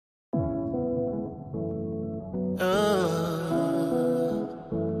Hey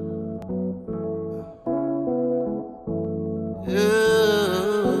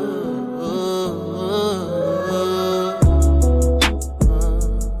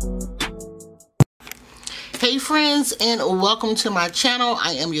friends, and welcome to my channel.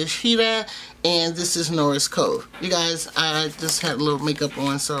 I am YoShida, and this is Noras Cove. You guys, I just had a little makeup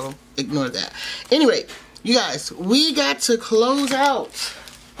on, so ignore that. Anyway, you guys, we got to close out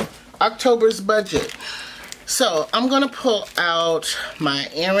October's budget. So I'm gonna pull out my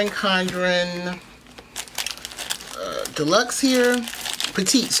Erin Condren Deluxe here,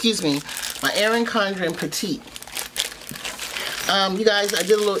 Petite, excuse me, my Erin Condren Petite. You guys, I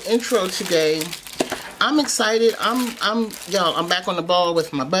did a little intro today. I'm excited. Y'all, I'm back on the ball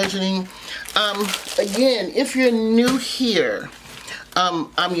with my budgeting. Again, if you're new here, I'm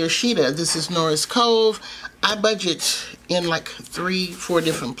YoShida. This is Noras Cove. I budget in like 3-4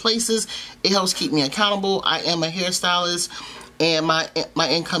 different places. It helps keep me accountable. I am a hairstylist, and my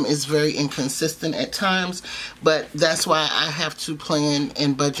income is very inconsistent at times, but that's why I have to plan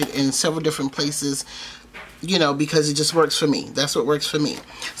and budget in several different places, you know, because it just works for me. That's what works for me.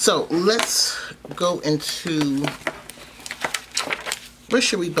 So let's go into, where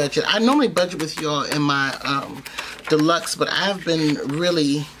should we budget? I normally budget with y'all in my deluxe, but I've been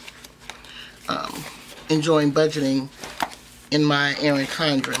really enjoying budgeting in my Erin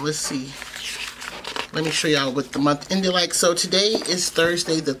Condren. Let's see. Let me show y'all what the month ended like. So today is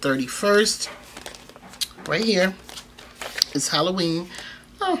Thursday the 31st. Right here. It's Halloween.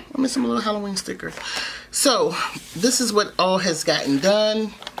 Oh, I'm missing a little Halloween sticker. So, this is what all has gotten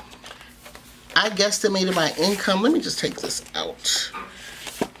done. I guesstimated my income. Let me just take this out.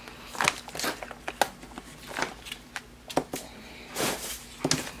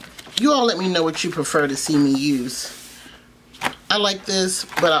 You all let me know what you prefer to see me use. I like this,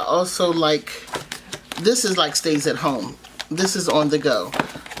 but I also like, this is like stays at home. This is on the go.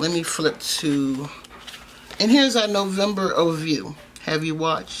 Let me flip to, and here's our November overview. Have you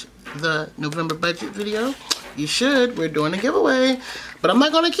watched the November budget video? You should. We're doing a giveaway, but I'm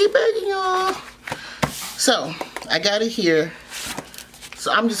not gonna keep begging y'all. So I got it here,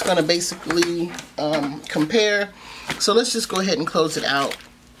 so I'm just gonna basically compare. So let's just go ahead and close it out.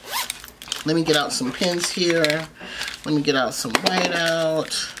 Let me get out some pens here. Let me get out some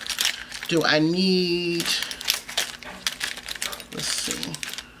whiteout. Do I need, let's see,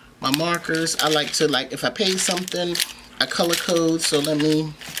 my markers? I like to, like, if I pay something, I color code, so let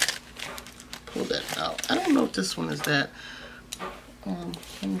me pull that out. I don't know if this one is that.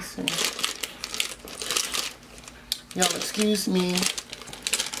 Let me see. Y'all excuse me.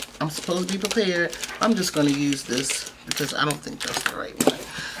 I'm supposed to be prepared. I'm just going to use this because I don't think that's the right one.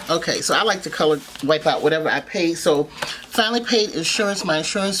 Okay, so I like to color wipe out whatever I paid. So finally paid insurance. My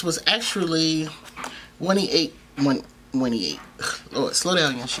insurance was actually $188. Lord, slow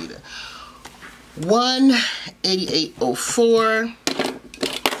down, YoShida. $188.04.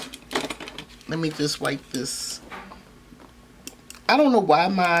 Let me just wipe this. I don't know why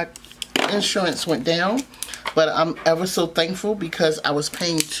my insurance went down, but I'm ever so thankful because I was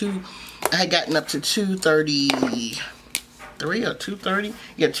paying I had gotten up to $233 or $230.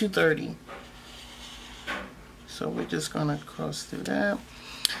 Yeah, $230. So we're just gonna cross through that.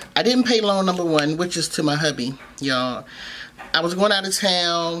 I didn't pay loan number 1, which is to my hubby, y'all. I was going out of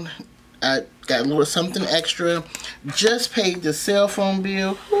town. I got a little something extra. Just paid the cell phone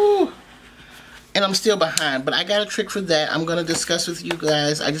bill. Whew. And I'm still behind, but I got a trick for that. I'm going to discuss with you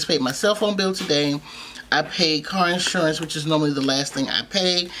guys. I just paid my cell phone bill today. I paid car insurance, which is normally the last thing I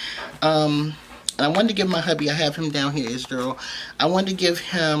pay. And I wanted to give my hubby, I have him down here, Israel. I wanted to give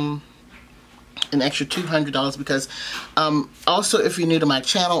him an extra $200 because also, if you're new to my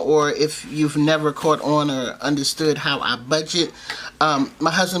channel or if you've never caught on or understood how I budget,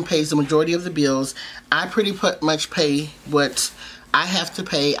 my husband pays the majority of the bills. I pretty much pay what I have to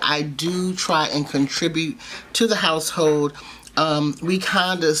pay. I do try and contribute to the household. We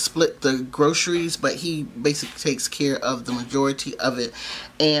kind of split the groceries, but he basically takes care of the majority of it,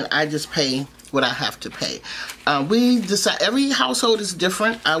 and I just pay what I have to pay. We decide, every household is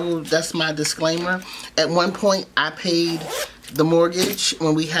different. That's my disclaimer. At one point, I paid the mortgage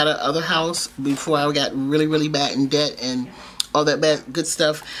when we had our other house before I got really, really bad in debt and all that bad good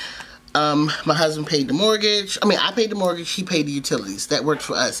stuff. My husband paid the mortgage. I mean, I paid the mortgage, he paid the utilities. That worked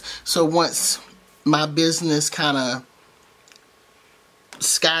for us. So once my business kind of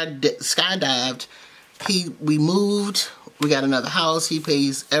skydived, we moved, we got another house, he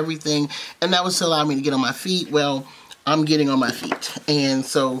pays everything, and that was to allow me to get on my feet. Well, I'm getting on my feet, and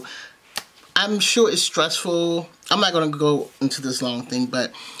so I'm sure it's stressful. I'm not going to go into this long thing,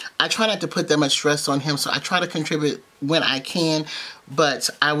 but I try not to put that much stress on him, so I try to contribute when I can, but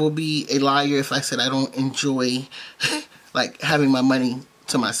I will be a liar if I said I don't enjoy like having my money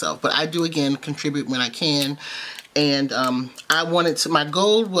to myself. But I do, again, contribute when I can, and I wanted to, my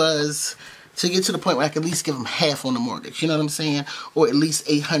goal was to get to the point where I could at least give him half on the mortgage, you know what I'm saying? Or at least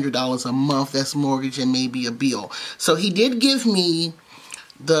 $800 a month, that's mortgage and maybe a bill. So he did give me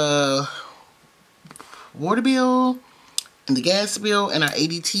the water bill and the gas bill and our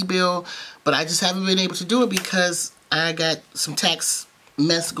ADT bill, but I just haven't been able to do it because I got some tax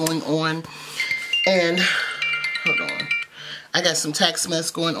mess going on, and hold on, I got some tax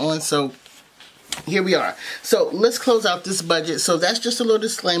mess going on, so here we are. So let's close out this budget. So that's just a little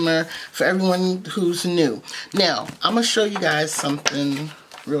disclaimer for everyone who's new. Now I'm gonna show you guys something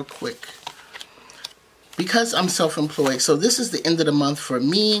real quick. Because I'm self-employed, so this is the end of the month for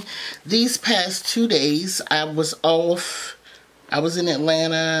me. These past 2 days, I was off. I was in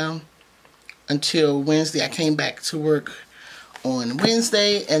Atlanta until Wednesday. I came back to work on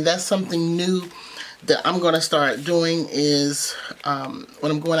Wednesday, and that's something new that I'm going to start doing is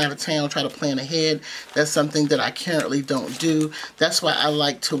when I'm going out of town, try to plan ahead. That's something that I currently don't do. That's why I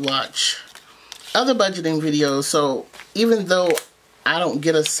like to watch other budgeting videos. So even though I don't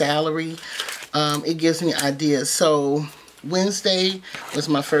get a salary, it gives me ideas. So Wednesday was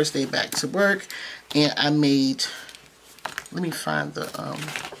my first day back to work, and I made, let me find the,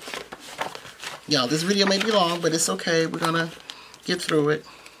 y'all, this video may be long, but it's okay. We're gonna get through it.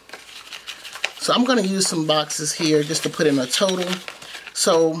 So I'm gonna use some boxes here just to put in a total.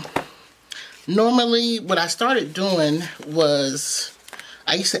 So normally what I started doing was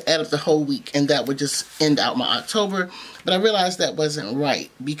I used to add up the whole week, and that would just end out my October, but I realized that wasn't right,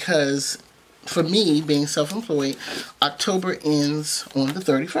 because for me, being self-employed, October ends on the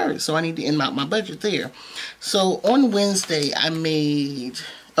 31st, so I need to end out my budget there. So on Wednesday, I made,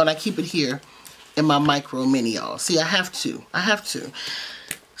 and I keep it here in my micro mini, y'all. See, I have to.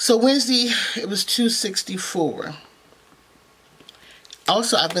 So Wednesday, it was $264.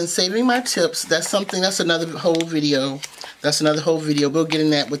 Also, I've been saving my tips. That's another whole video. We'll get in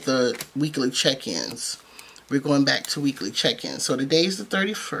that with the weekly check-ins. We're going back to weekly check-ins. So today's the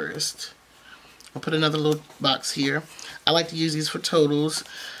 31st. I'll put another little box here. I like to use these for totals.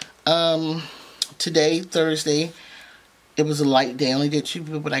 Today, Thursday, it was a light day. I only did 2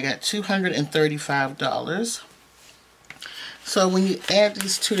 people, but I got $235. So when you add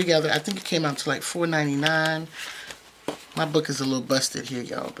these two together, I think it came out to like $4.99. My book is a little busted here,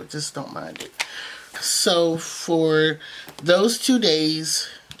 y'all, but just don't mind it. So for those 2 days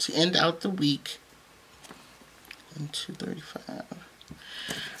to end out the week, and $235.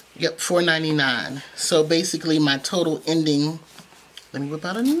 Yep, $4.99. So basically my total ending, let me whip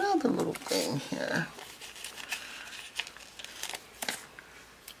out another little thing here.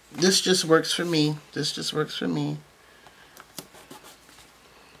 This just works for me.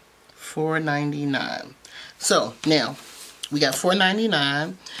 $4.99. So now we got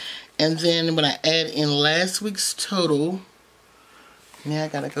 $4.99, and then when I add in last week's total, now I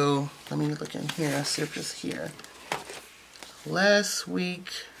gotta go, let me look in here, I see if it's here. Last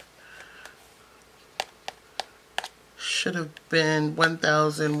week should have been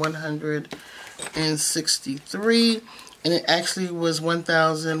 1,163, and it actually was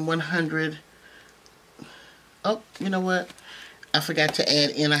 1,100. Oh, you know what? I forgot to add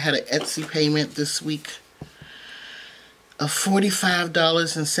in, I had an Etsy payment this week of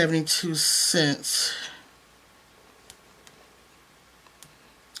 $45.72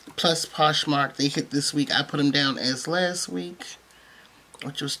 plus Poshmark. They hit this week. I put them down as last week,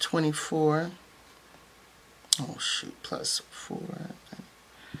 which was 24. Oh shoot, plus 4.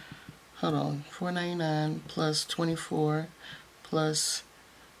 Hold on, $4.99 plus 24 plus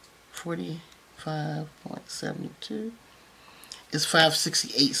 45.72 is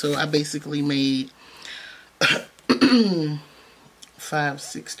 $568. So I basically made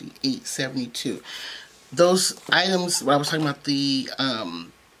 $568.72. Those items, what I was talking about, the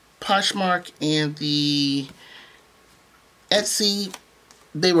Poshmark and the Etsy,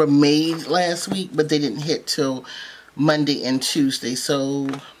 they were made last week, but they didn't hit till Monday and Tuesday. So,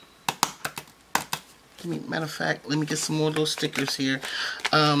 matter of fact, let me get some more of those stickers here.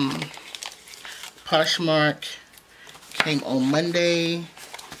 Poshmark came on Monday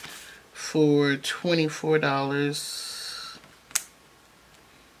for $24.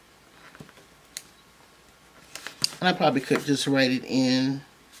 And I probably could just write it in.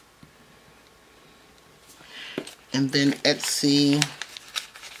 And then Etsy,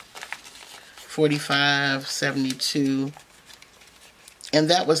 $45.72. And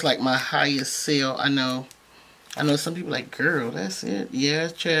that was like my highest sale. I know some people like, girl, that's it. Yeah,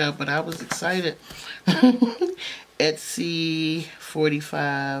 child, but I was excited. Etsy,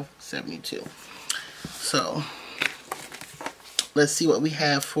 $45.72. So let's see what we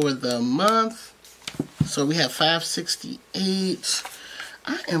have for the month. So we have $5.68.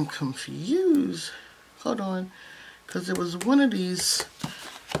 I am confused. Hold on, because there was one of these.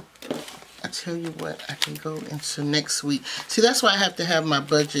 I tell you what, I can go into next week. See, that's why I have to have my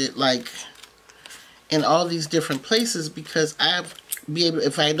budget like in all these different places, because I be able,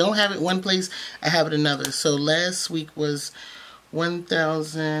 if I don't have it one place, I have it another. So last week was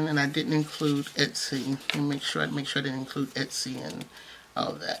 1,000, and I didn't include Etsy. Let me make sure I didn't include Etsy and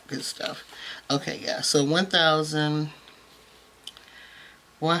all that good stuff. Okay, yeah. So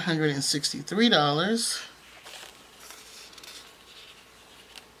 $1,163.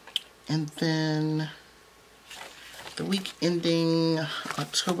 And then the week ending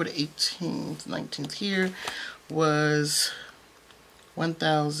October the 18th, 19th here was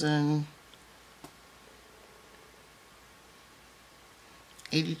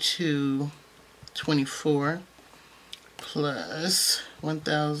 $1,082.24 plus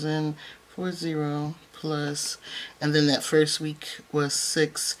 1,040 plus, and then that first week was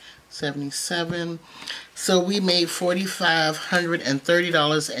 $677. So we made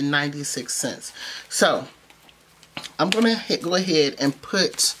 $4,530.96. So I'm gonna go ahead and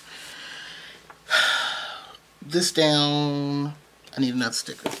put this down. I need another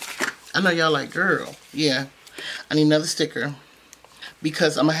sticker. I know y'all like, girl, yeah, I need another sticker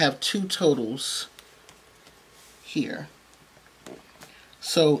because I'm gonna have two totals here.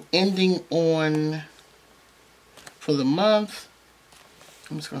 So ending on, for the month,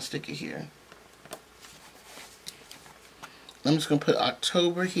 I'm just gonna stick it here. I'm just gonna put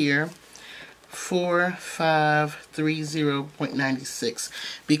October here, 4530.96,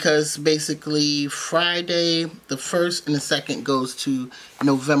 because basically Friday the 1st and the 2nd goes to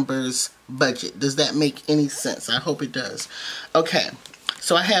November's budget. Does that make any sense? I hope it does. Okay,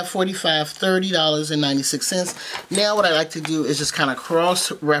 so I have $4530.96. Now what I like to do is just kind of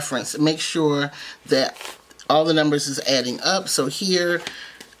cross-reference, make sure that all the numbers is adding up. So here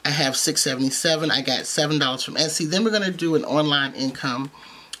I have $677. I got $7 from Etsy. Then we're going to do an online income,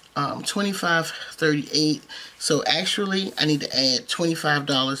 $25.38. So actually I need to add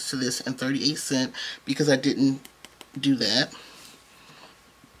 $25 to this and 38 cents because I didn't do that.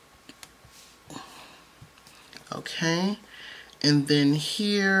 Okay, and then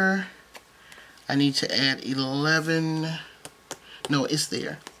here I need to add 11. No, it's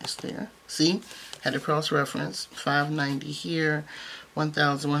there. It's there. See? Had to cross-reference. 590 here.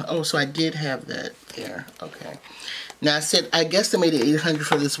 1,001. Oh, so I did have that there. Okay. Now I said I guesstimated 800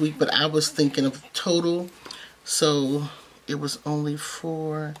 for this week, but I was thinking of total, so it was only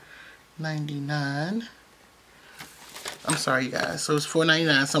 $4.99. I'm sorry, you guys. So it's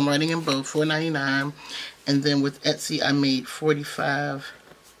 $4.99. So I'm writing in both $4.99, and then with Etsy I made 45.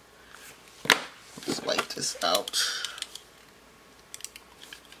 Let's wipe this out.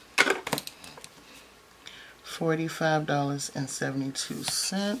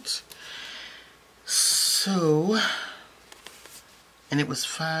 $45.72. So, and it was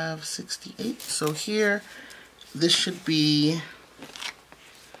 $5.68. So here, this should be,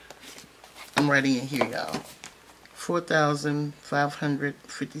 I'm writing it here, y'all,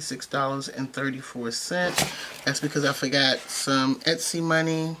 $4,556.34. That's because I forgot some Etsy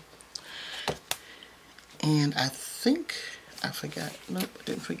money. And I think I forgot. Nope, I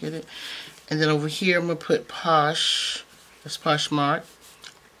didn't forget it. And then over here, I'm going to put Posh. That's Poshmark.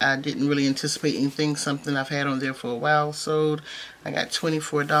 I didn't really anticipate anything. Something I've had on there for a while. Sold. I got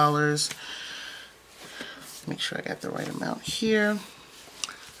 $24. Make sure I got the right amount here.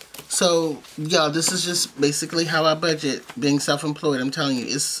 So, y'all, this is just basically how I budget being self-employed. I'm telling you,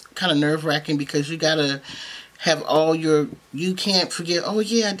 it's kind of nerve-wracking because you got to have all your, you can't forget, oh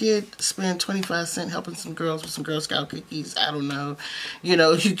yeah, I did spend 25 cents helping some girls with some Girl Scout cookies. I don't know. You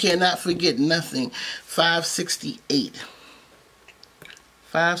know, you cannot forget nothing. $5.68.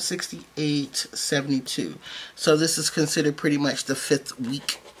 $5.68.72. So this is considered pretty much the 5th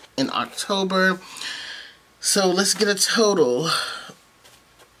week in October. So let's get a total.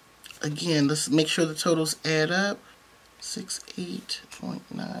 Again, let's make sure the totals add up.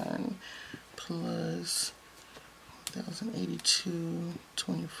 68.9 plus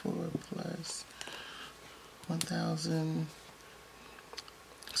 1,082.24 plus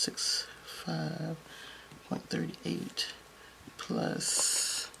 1,065.38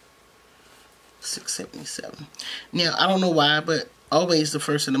 plus 677. Now, I don't know why, but always the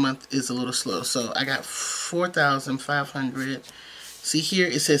first of the month is a little slow. So I got 4,500 See here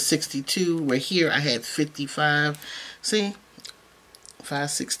it says 62, where here I had 55. See,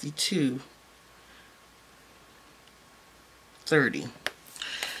 562.30.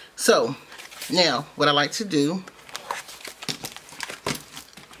 So now what I like to do,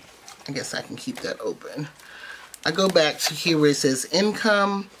 I guess I can keep that open. I go back to here where it says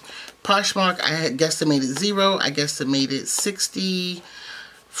income. Poshmark, I had guesstimated 0. I guesstimated 60.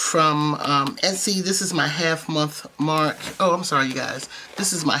 From Etsy, this is my half month mark. Oh, I'm sorry, you guys.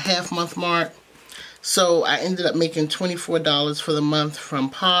 This is my half month mark. So I ended up making $24 for the month from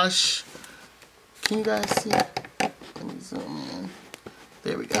Posh. Can you guys see? Let me zoom in.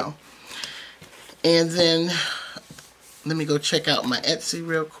 There we go. And then let me go check out my Etsy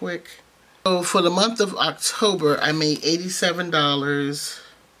real quick. So for the month of October, I made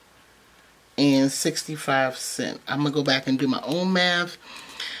 $87.65. I'm gonna go back and do my own math.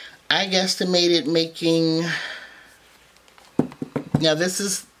 I guesstimated making, now this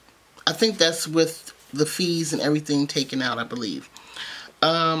is, I think that's with the fees and everything taken out, I believe.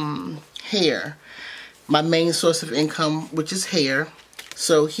 Hair, my main source of income, which is hair.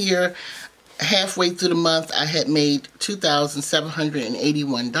 So here, halfway through the month, I had made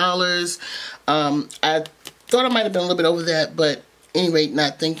 $2,781. I thought I might have been a little bit over that, but anyway,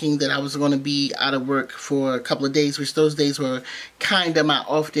 not thinking that I was going to be out of work for a couple of days, which those days were kind of my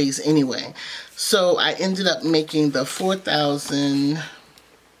off days anyway. So I ended up making the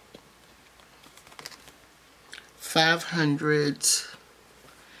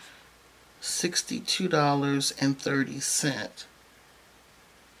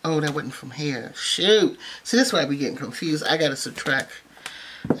Oh, that wasn't from hair. Shoot. See, that's why I be getting confused. I got to subtract.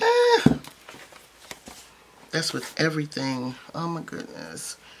 That's with everything. Oh my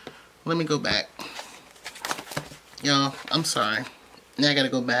goodness. Let me go back. Y'all, I'm sorry. Now I gotta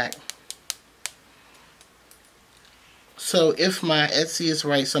go back. So if my Etsy is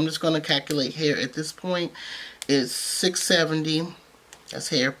right, so I'm just gonna calculate hair at this point. It's $670. That's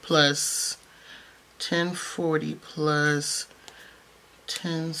hair plus $1040 plus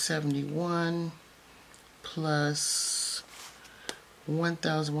 $1071 plus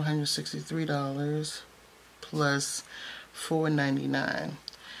 $1,163. Plus $4.99.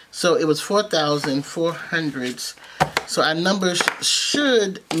 So it was 4,400. So our numbers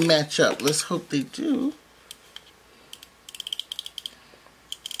should match up. Let's hope they do.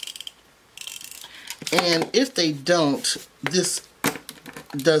 And if they don't, this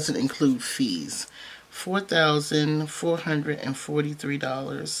doesn't include fees.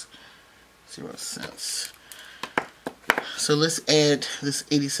 $4,443.00. So let's add this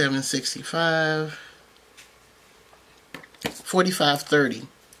 $87.65. $45.30,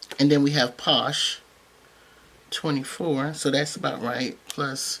 and then we have Posh 24, so that's about right,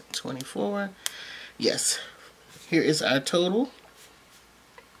 plus 24. Yes, here is our total,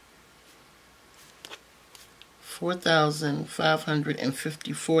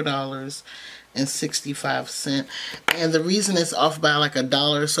 $4,554.65. And the reason it's off by like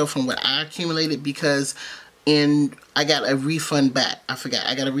 $1 or so from what I accumulated, because I got a refund back. I forgot,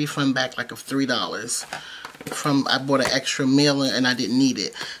 I got a refund back like of $3 from, I bought an extra mailer and I didn't need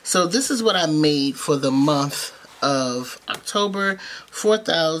it. So this is what I made for the month of October,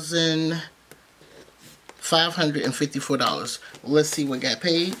 $4,554. Let's see what got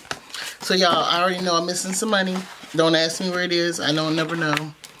paid. So y'all, I already know I'm missing some money. Don't ask me where it is. I don't never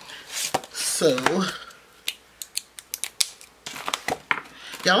know. So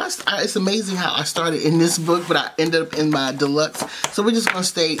y'all, it's amazing how I started in this book, but I ended up in my deluxe. So we're just gonna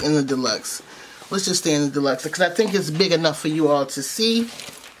stay in the deluxe. Let's just stay in the deluxe because I think it's big enough for you all to see.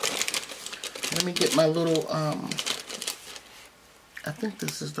 Let me get my little, I think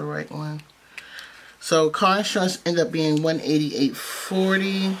this is the right one. So car insurance ended up being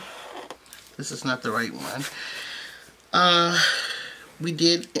 $188.40. This is not the right one. We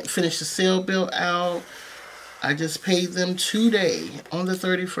did finish the sale bill out. I just paid them today on the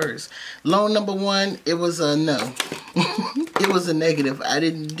 31st. Loan number 1, it was a no. It was a negative. I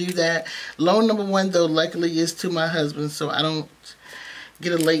didn't do that. Loan number 1, though, luckily is to my husband, so I don't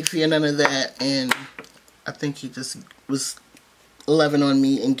get a late fee or none of that. And I think he just was loving on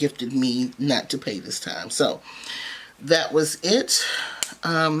me and gifted me not to pay this time. So that was it.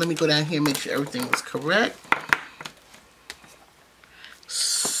 Let me go down here and make sure everything was correct.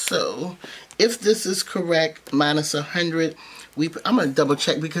 So if this is correct, minus 100, I'm gonna double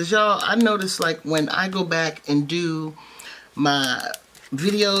check because y'all, I noticed like when I go back and do my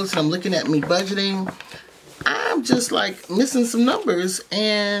videos and I'm looking at me budgeting, I'm just like missing some numbers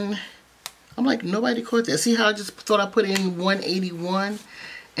and I'm like, nobody caught that. See how I just thought I put in 181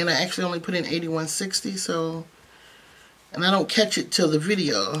 and I actually only put in 8160. So and I don't catch it till the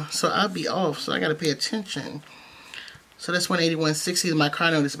video, so I'll be off, so I gotta pay attention. So that's $181.60. My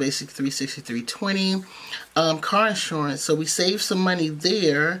car note is basically $363.20. Car insurance, so we saved some money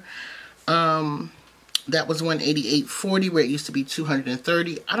there. That was $188.40 where it used to be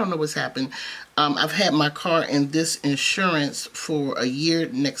 $230. I don't know what's happened. I've had my car in this insurance for a year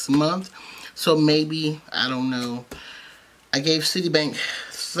next month, so maybe, I don't know. I gave Citibank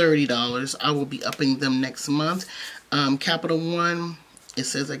 $30. I will be upping them next month. Capital One, it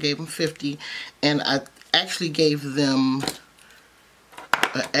says I gave them $50, and I actually gave them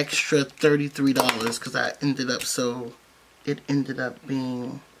an extra $33 because I ended up, so it ended up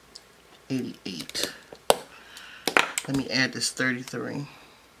being $88. Let me add this 33.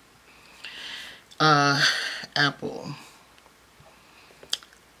 Apple,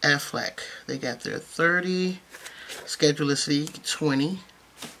 Aflac, they got their 30. Schedulicity, 20.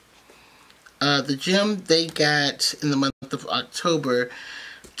 The gym, they got in the month of October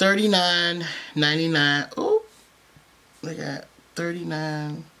 $39.99. Oh, they got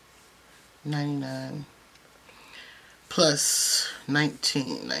 $39.99 plus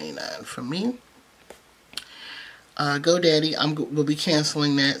 $19.99 for me. GoDaddy, we'll be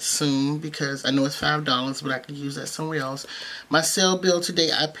canceling that soon because I know it's $5, but I could use that somewhere else. My cell bill today,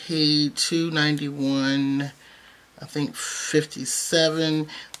 I paid $291, I think 57.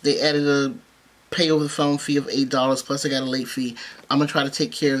 They added a pay over the phone fee of $8 plus I got a late fee. I'm gonna try to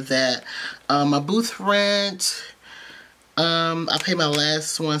take care of that. My booth rent, I paid my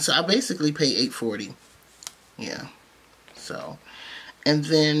last one, so I basically pay $840. Yeah. So, and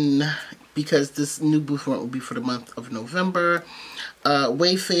then because this new booth rent will be for the month of November,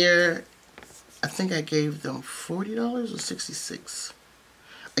 Wayfair, I think I gave them $40 or $66.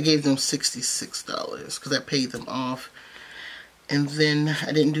 I gave them $66 because I paid them off. And then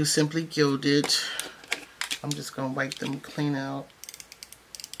I didn't do Simply Gilded. I'm just going to wipe them clean out.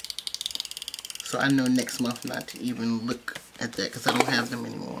 So I know next month not to even look at that because I don't have them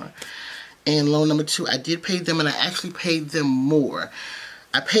anymore. And loan number 2, I did pay them, and I actually paid them more.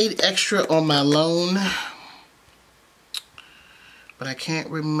 I paid extra on my loan, but I can't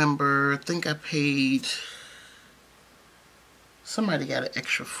remember. I think I paid, somebody got an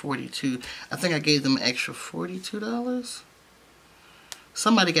extra $42. I think I gave them an extra $42.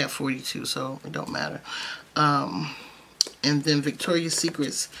 Somebody got 42, so it don't matter. And then Victoria's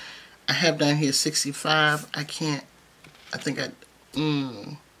Secrets, I have down here 65. I can't, I think I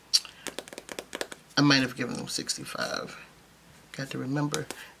might have given them 65. Got to remember.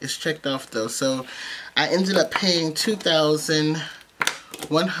 It's checked off though. So I ended up paying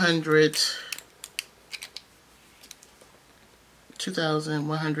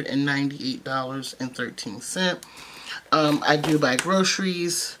 $2,198.13. I do buy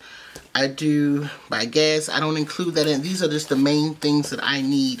groceries. I do buy gas. I don't include that in. These are just the main things that I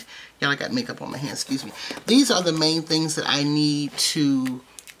need. Y'all, I got makeup on my hands. Excuse me. These are the main things that I need to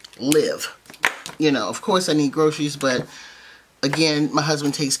live. You know, of course I need groceries, but again, my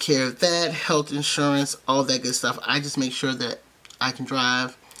husband takes care of that, health insurance, all that good stuff. I just make sure that I can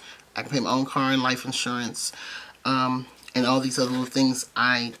drive, I can pay my own car and life insurance, and all these other little things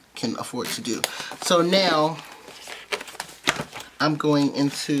I can afford to do. So now, I'm going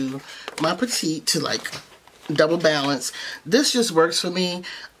into my Petite to like double balance. This just works for me.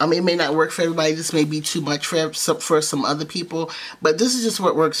 I mean, it may not work for everybody. This may be too much for some other people, but this is just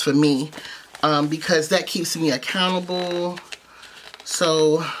what works for me, because that keeps me accountable.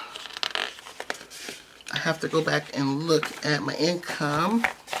 So I have to go back and look at my income.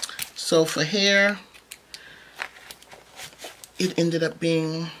 So for hair, it ended up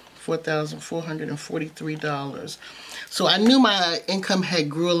being $4,443. So I knew my income had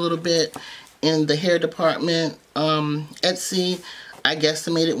grew a little bit in the hair department. Etsy, I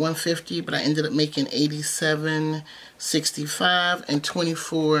guesstimated $150, but I ended up making $87.65 and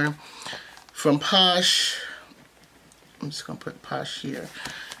 $24 from Posh. I'm just going to put Posh here.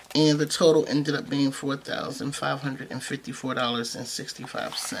 And the total ended up being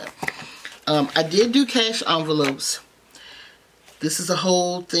 $4,554.65. I did do cash envelopes. This is a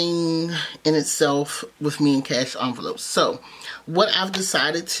whole thing in itself with me and cash envelopes. So, what I've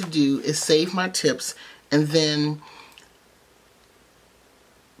decided to do is save my tips and then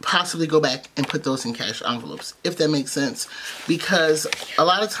possibly go back and put those in cash envelopes, if that makes sense. Because a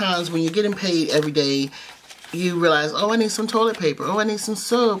lot of times when you're getting paid every day, you realize, oh, I need some toilet paper, oh, I need some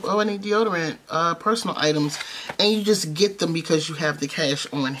soap, oh, I need deodorant, personal items, and you just get them because you have the cash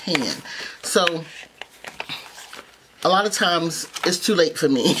on hand. So, a lot of times, it's too late for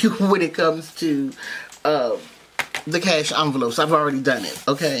me when it comes to the cash envelopes. I've already done it,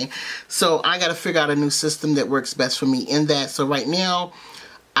 okay? So I got to figure out a new system that works best for me in that. So right now,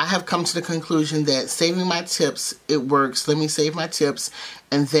 I have come to the conclusion that saving my tips, it works. Let me save my tips,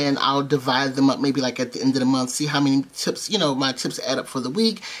 and then I'll divide them up maybe like at the end of the month, see how many tips, you know, my tips add up for the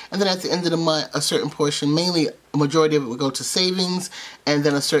week. And then at the end of the month, a certain portion, mainly a majority of it will go to savings, and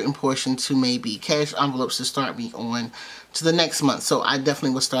then a certain portion to maybe cash envelopes to start me on to the next month. So I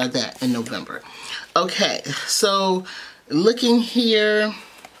definitely will start that in November. Okay, so looking here.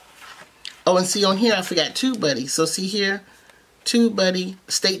 Oh, and see on here, I forgot TubeBuddy. So see here, TubeBuddy,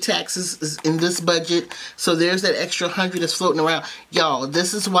 state taxes is in this budget. So there's that extra 100 that's floating around. Y'all,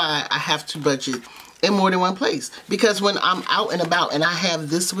 this is why I have to budget in more than one place. Because when I'm out and about and I have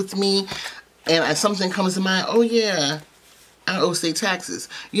this with me and something comes to mind, oh yeah, I owe state taxes.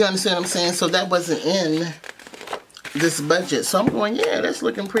 You understand what I'm saying? So that wasn't in this budget. So I'm going, yeah, that's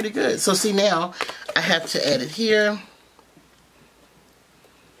looking pretty good. So see now, I have to add it here.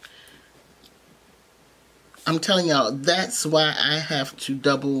 I'm telling y'all, that's why I have to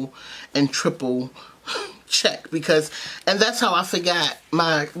double and triple check, because, and that's how I forgot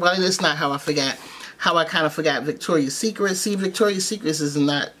my, well, it's not how I forgot, how I kind of forgot Victoria's Secret. See, Victoria's Secret is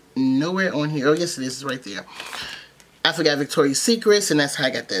not nowhere on here. Oh, yes, it is. It's right there. I forgot Victoria's Secrets, and that's how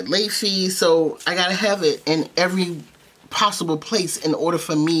I got that late fee. So I got to have it in every possible place in order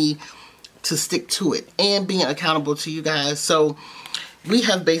for me to stick to it and being accountable to you guys. So we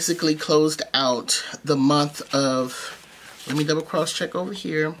have basically closed out the month of, let me double cross check over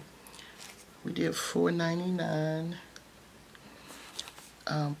here. We did $4.99.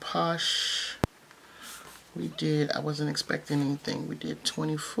 Posh, we did, I wasn't expecting anything. We did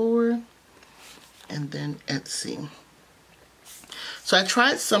 $24, and then Etsy. So I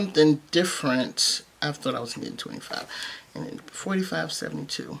tried something different. I thought I was getting 25, and then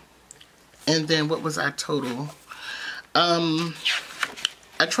 $45.72. And then what was our total? I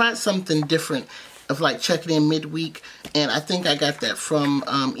tried something different of like checking in midweek, and I think I got that from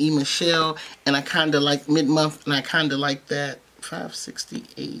Michelle, and I kind of like mid-month, and I kind of like that.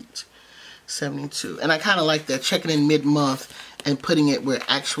 $568.72, and I kind of like that, checking in mid-month and putting it where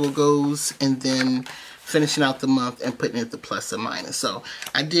actual goes, and then finishing out the month and putting it the plus or minus. So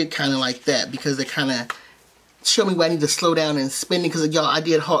I did kind of like that because it kind of show me where I need to slow down in spending, because y'all, I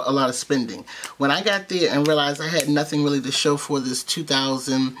did a lot of spending. When I got there and realized I had nothing really to show for this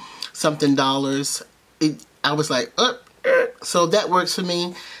 $2,000 something, I was like, so that works for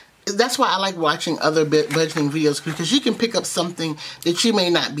me. That's why I like watching other budgeting videos, because you can pick up something that you may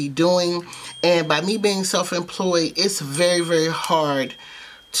not be doing. And by me being self-employed, it's very, very hard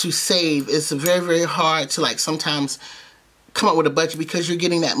to save. It's very, very hard to like sometimes come up with a budget, because you're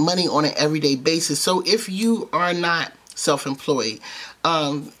getting that money on an everyday basis. So if you are not self-employed,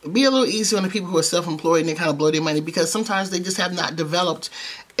 be a little easier on the people who are self-employed and they kind of blow their money, because sometimes they just have not developed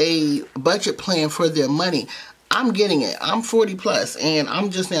a budget plan for their money. I'm getting it. I'm 40 plus and I'm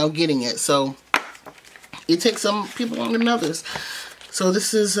just now getting it. So it takes some people longer than others. So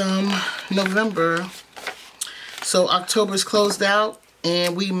this is November. So October's closed out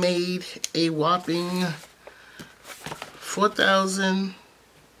and we made a whopping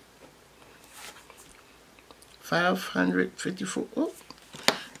 $4,554. Oh,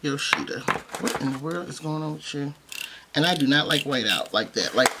 YoShida, what in the world is going on with you? And I do not like white out like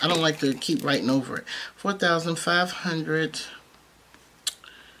that. Like, I don't like to keep writing over it.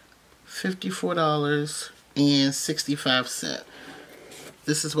 $4,554.65.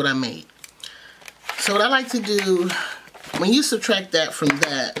 This is what I made. So what I like to do, when you subtract that from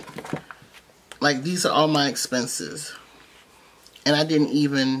that, like these are all my expenses. And I did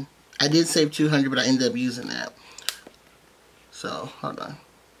save $200, but I ended up using that. So, hold on.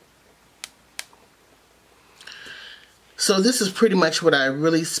 So this is pretty much what I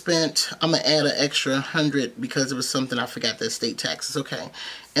really spent. I'm going to add an extra 100 because it was something I forgot, that state taxes. Okay.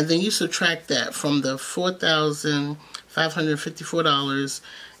 And then you subtract that from the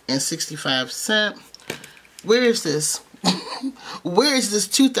 $4,554.65. Where is this? Where is this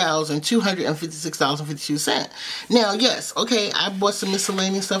 $2,256.52? Now, yes, okay, I bought some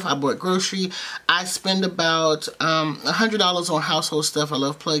miscellaneous stuff. I bought grocery. I spend about $100 on household stuff. I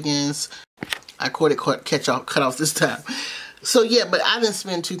love plugins. I caught it cut off this time. So yeah, but I didn't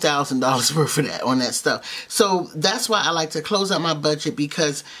spend $2,000 worth of that on that stuff. So that's why I like to close out my budget,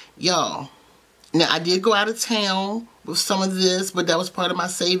 because y'all, now I did go out of town with some of this, but that was part of my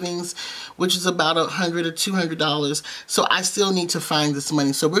savings, which is about $100 or $200. So I still need to find this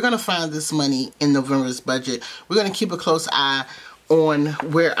money. So we're going to find this money in November's budget. We're going to keep a close eye on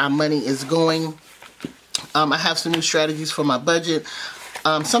where our money is going. I have some new strategies for my budget.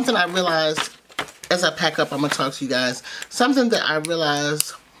 Something I realized as I pack up, I'm going to talk to you guys. Something that I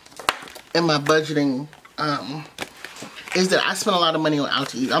realized in my budgeting is that I spend a lot of money on out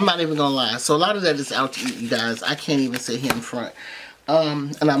to eat. I'm not even going to lie. So a lot of that is out to eat, you guys. I can't even sit here in front.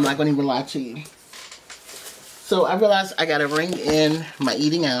 And I'm not going to even lie to you. So I realized I got to ring in my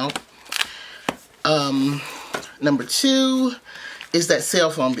eating out. Number 2 is that cell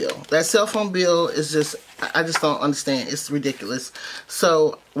phone bill. That cell phone bill is just, I just don't understand. It's ridiculous.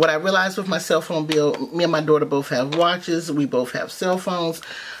 So what I realized with my cell phone bill, me and my daughter both have watches. We both have cell phones.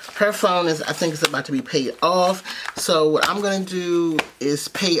 Her phone is, I think, it's about to be paid off. So what I'm going to do is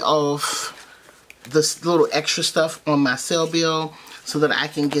pay off this little extra stuff on my cell bill so that I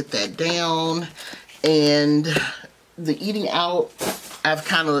can get that down. And the eating out, I've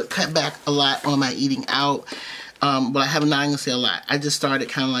kind of cut back a lot on my eating out. But I have not going to say a lot. I just started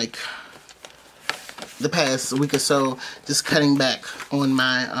kind of like the past week or so, just cutting back on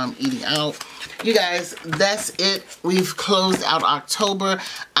my eating out. You guys, that's it. We've closed out October.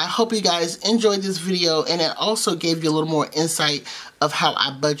 I hope you guys enjoyed this video, and it also gave you a little more insight of how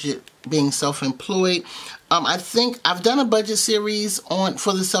I budget being self-employed. I think I've done a budget series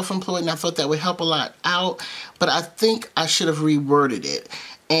for the self-employed, and I thought that would help a lot out, but I think I should have reworded it.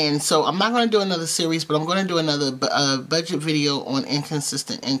 And so I'm not going to do another series, but I'm going to do another budget video on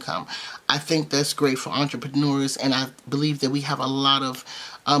inconsistent income. I think that's great for entrepreneurs, and I believe that we have a lot of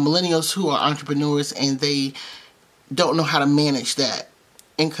millennials who are entrepreneurs, and they don't know how to manage that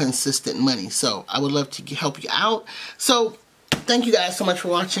inconsistent money. So I would love to help you out. So thank you guys so much for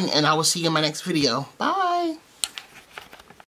watching, and I will see you in my next video. Bye!